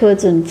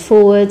backwards and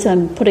forwards.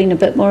 I'm putting a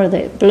bit more of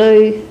that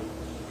blue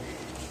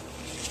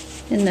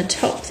in the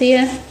top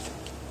there.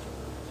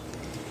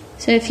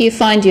 So if you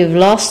find you've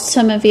lost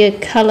some of your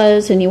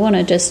colours and you want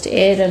to just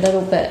add a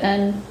little bit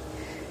in,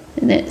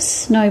 then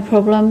that's no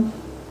problem.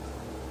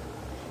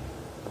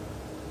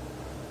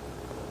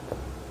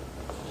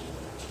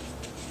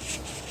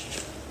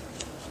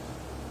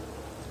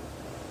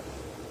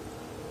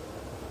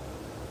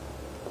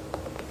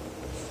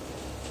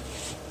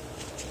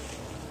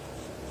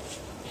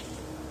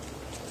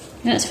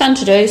 And it's fun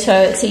to do, so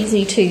it's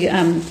easy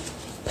to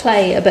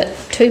play a bit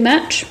too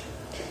much.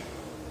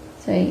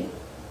 So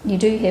you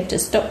do have to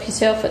stop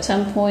yourself at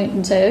some point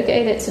and say,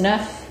 okay, that's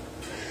enough.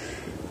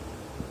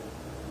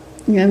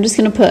 Yeah, I'm just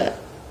going to put a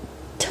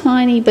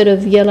tiny bit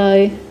of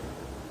yellow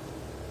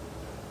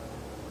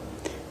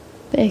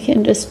back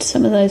in just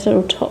some of those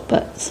little top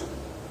bits.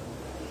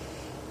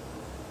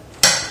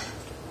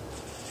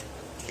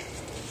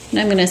 And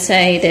I'm going to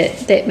say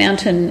that that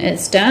mountain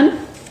is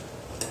done.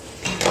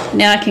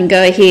 Now I can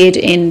go ahead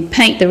and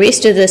paint the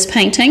rest of this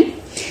painting.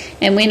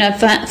 And when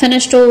I've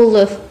finished all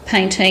the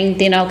painting,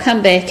 then I'll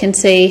come back and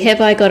see,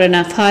 have I got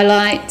enough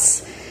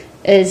highlights?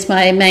 Is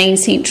my main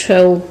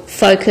central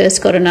focus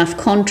got enough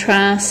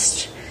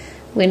contrast?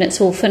 When it's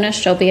all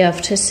finished, I'll be able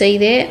to see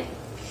that.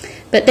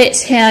 But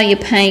that's how you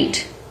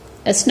paint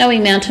a snowy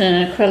mountain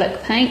in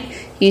acrylic paint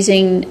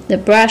using the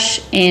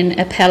brush and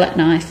a palette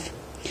knife.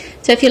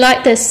 So if you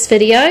like this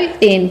video,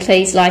 then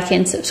please like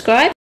and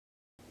subscribe.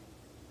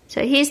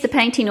 So here's the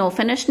painting all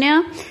finished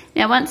now.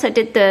 Now once I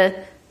did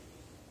the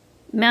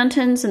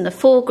mountains in the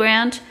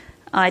foreground,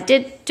 I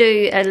did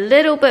do a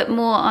little bit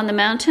more on the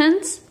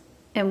mountains,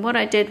 and what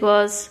I did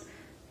was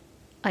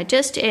I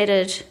just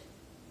added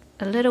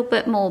a little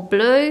bit more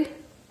blue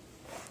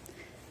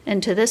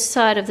into this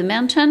side of the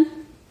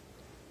mountain,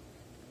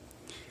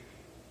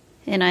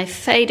 and I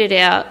faded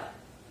out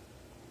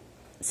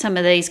some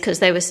of these because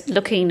they were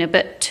looking a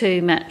bit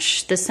too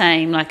much the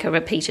same, like a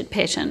repeated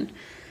pattern.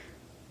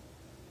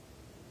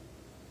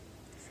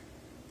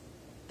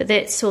 But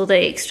that's all the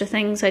extra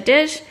things I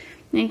did.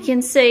 And you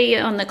can see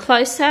on the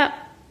close-up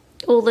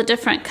all the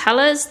different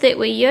colours that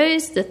we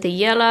used, the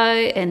yellow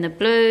and the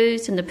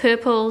blues and the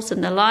purples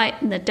and the light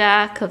and the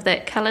dark of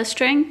that colour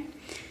string,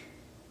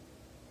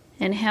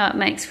 and how it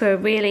makes for a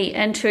really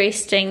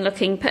interesting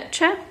looking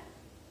picture.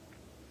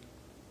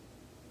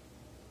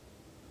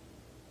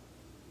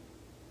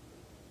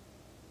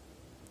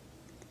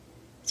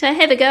 So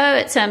have a go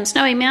at some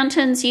snowy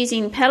mountains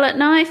using palette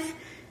knife.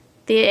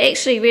 They're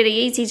actually really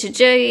easy to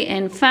do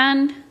and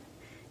fun,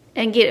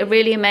 and get a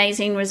really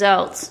amazing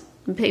results.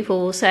 And people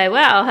will say,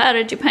 wow, how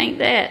did you paint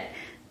that?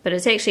 But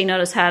it's actually not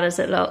as hard as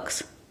it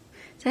looks.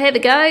 So have a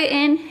go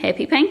and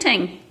happy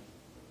painting.